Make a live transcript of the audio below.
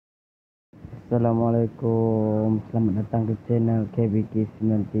Assalamualaikum, selamat datang ke channel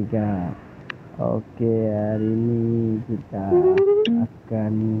KBK93. Oke, hari ini kita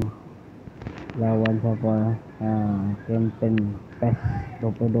akan lawan siapa? Campaign PES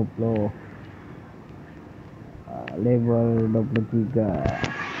 2020 level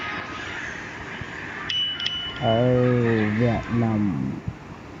 23. Vietnam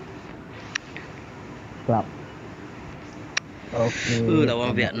Club. Oke.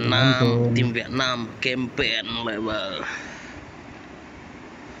 Lawan Vietnam, tim Vietnam, campaign level.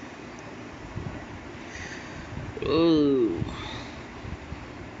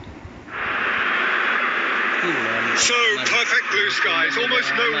 So perfect blue skies,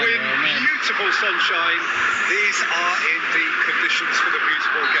 almost no wind, beautiful sunshine. These are indeed conditions for the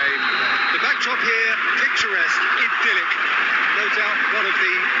beautiful game. The backdrop here, picturesque, idyllic. No doubt one of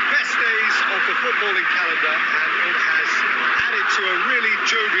the best days of the footballing calendar, and it has added to a really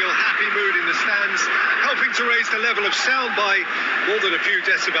jovial, happy mood in the stands, helping to raise the level of sound by more than a few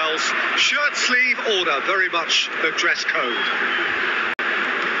decibels. Shirt sleeve order, very much the dress code.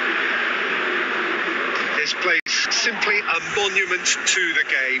 This place, simply a monument to the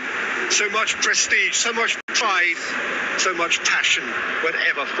game. So much prestige, so much pride, so much passion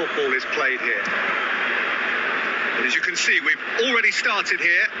whenever football is played here. And as you can see, we've already started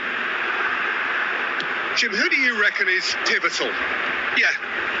here. Jim, who do you reckon is pivotal? Yeah,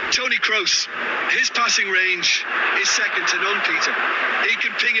 Tony Kroos. His passing range is second to none, Peter. He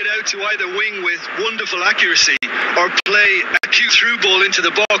can ping it out to either wing with wonderful accuracy or play a cute through ball into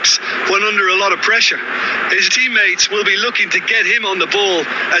the box when under a lot of pressure. His teammates will be looking to get him on the ball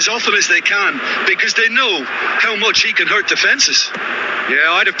as often as they can because they know how much he can hurt defences.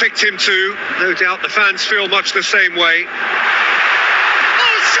 Yeah, I'd have picked him too. No doubt the fans feel much the same way.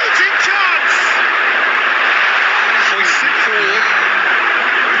 Oh, shooting chance! Hoists it forward.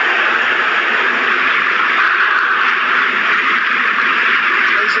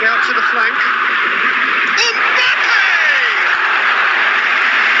 Plays it out to the flank. Mbappe!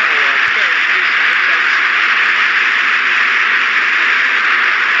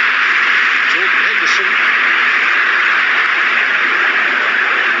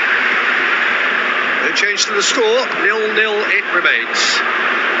 No change to the score, 0-0 it remains.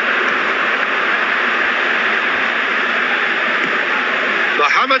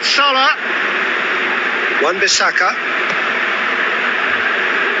 Mohamed Salah, Wan-Bissaka.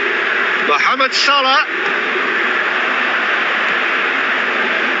 Mohamed Salah.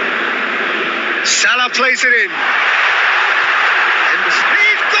 Salah plays it in.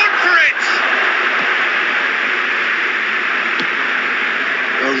 He's gone for it!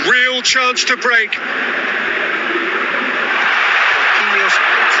 A real chance to break. Marquinhos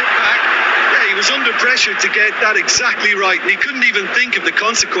puts it back. Yeah, he was under pressure to get that exactly right. He couldn't even think of the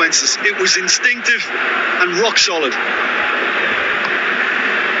consequences. It was instinctive and rock solid.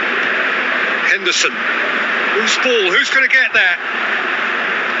 Henderson. Who's ball? Who's going to get there?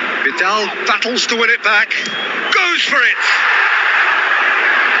 Vidal battles to win it back. Goes for it!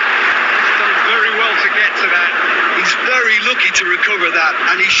 He's done very well to get to that. He's very lucky to recover that,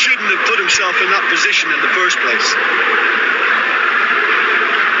 and he shouldn't have put himself in that position in the first place.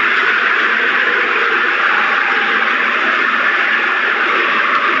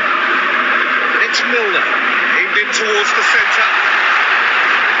 It's Milner, aimed in towards the centre.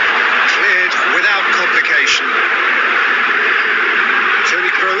 Cleared without complication.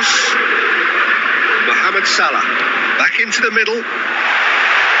 Tony Kroos. Mohamed Salah. Back into the middle.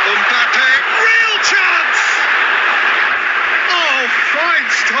 Mbappe. Real chance! Oh, fine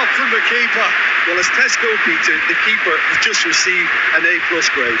stop from the keeper. Well, as Tesco, Peter, the keeper has just received an A+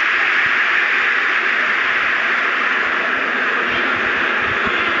 grade.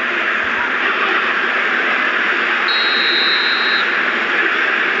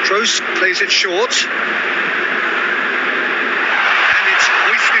 Kroos plays it short. And it's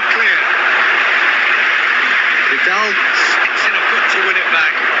hoisted clear. Vidal sticks in a foot to win it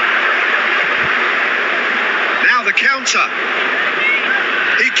back. Now the counter.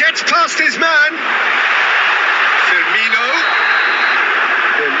 He gets past his man.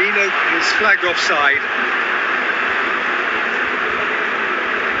 Firmino is flagged offside.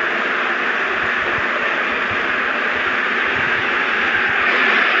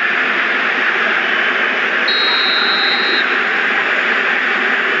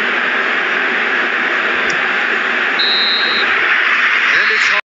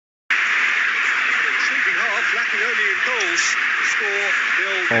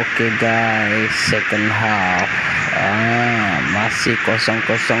 Oke guys, second half. Masih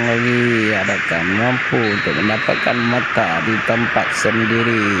kosong-kosong lagi. Adakah mampu untuk mendapatkan mata di tempat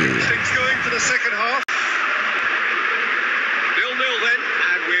sendiri? second half. 0-0 then,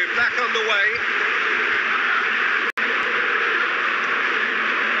 and we're back underway.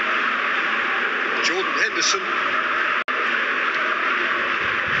 Jordan Henderson.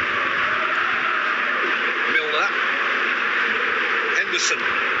 Milner. Henderson.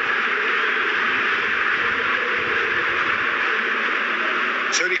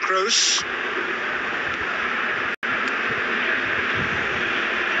 Tony Kroos.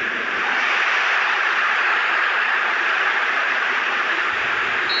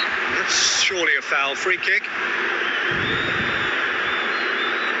 That's surely a foul. Free kick.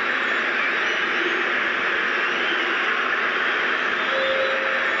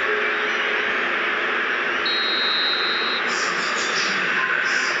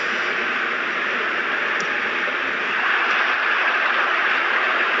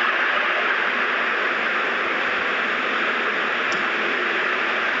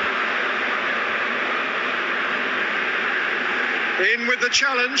 In with the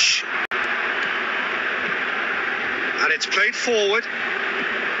challenge, and it's played forward.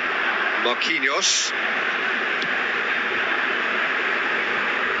 Marquinhos.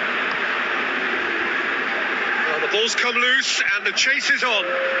 Well, the ball's come loose and the chase is on.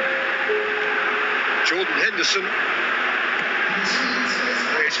 Jordan Henderson.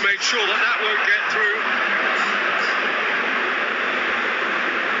 He's made sure that that won't get through.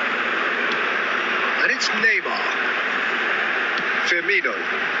 And it's Neymar. Firmino,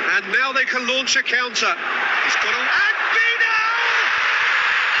 and now they can launch a counter. He's got a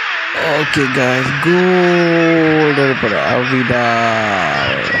Oke guys, gol daripada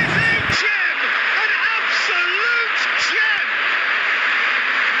Vidal. Gem, an absolute gem.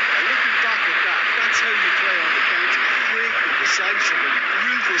 And looking back at that, that's how you play on the counter. Quick, decisive, and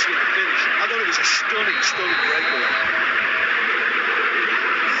ruthless with the finish. I thought it was a stunning breakaway.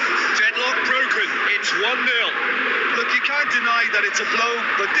 Deadlock broken. It's 1-0. Look, you can't deny that it's a blow,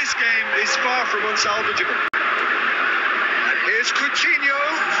 but this game is far from unsalvageable. And here's Coutinho.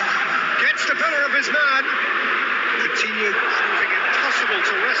 Gets the better of his man. Coutinho proving impossible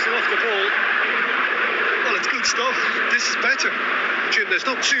to wrestle off the ball. Well, it's good stuff. This is better. Jim, there's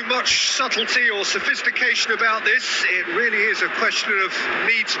not too much subtlety or sophistication about this. It really is a question of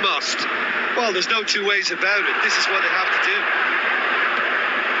needs must. Well, there's no two ways about it. This is what they have to do.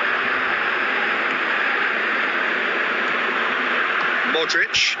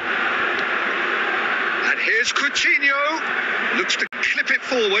 Modric. And here's Coutinho. Looks to clip it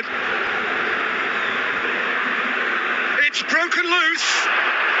forward. It's broken loose.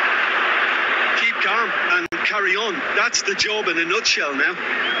 Keep calm and carry on. That's the job in a nutshell now.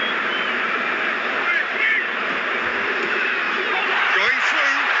 Going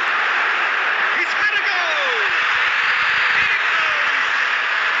through. He's had a goal.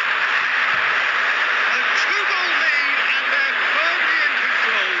 A 2-goal lead, and they're firmly in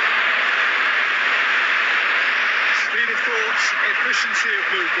control. Speed of thought, efficiency of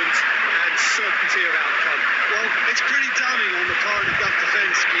movement, and certainty of outcome. Well, it's pretty damning on the part of that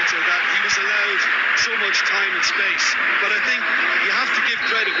defence, Peter, that he was allowed so much time and space. But I think you have to give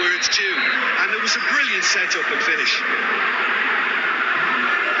credit where it's due. And it was a brilliant setup and finish.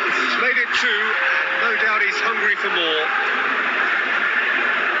 He's made it 2, and no doubt he's hungry for more.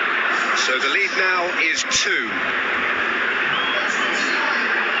 So the lead now is 2.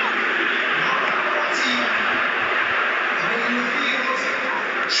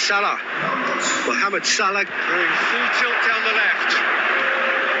 Salah. Mohamed Salah going full tilt down the left.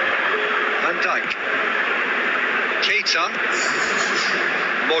 Van Dijk. Keita.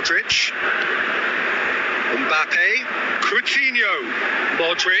 Modric. Mbappe. Coutinho.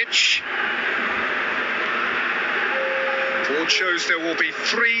 Modric. Board shows there will be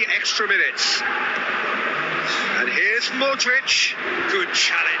 3 extra minutes. And here's Modric. Good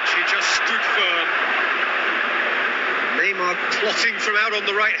challenge. He just stood firm. Neymar plotting from out on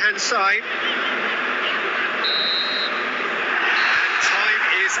the right-hand side. And time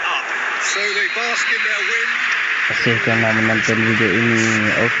is up. So they bask in their win. Terima kasih kerana menonton video ini.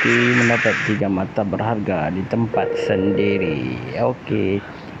 Okey, mendapat 3 mata berharga di tempat sendiri. Okey,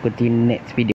 ikuti next video.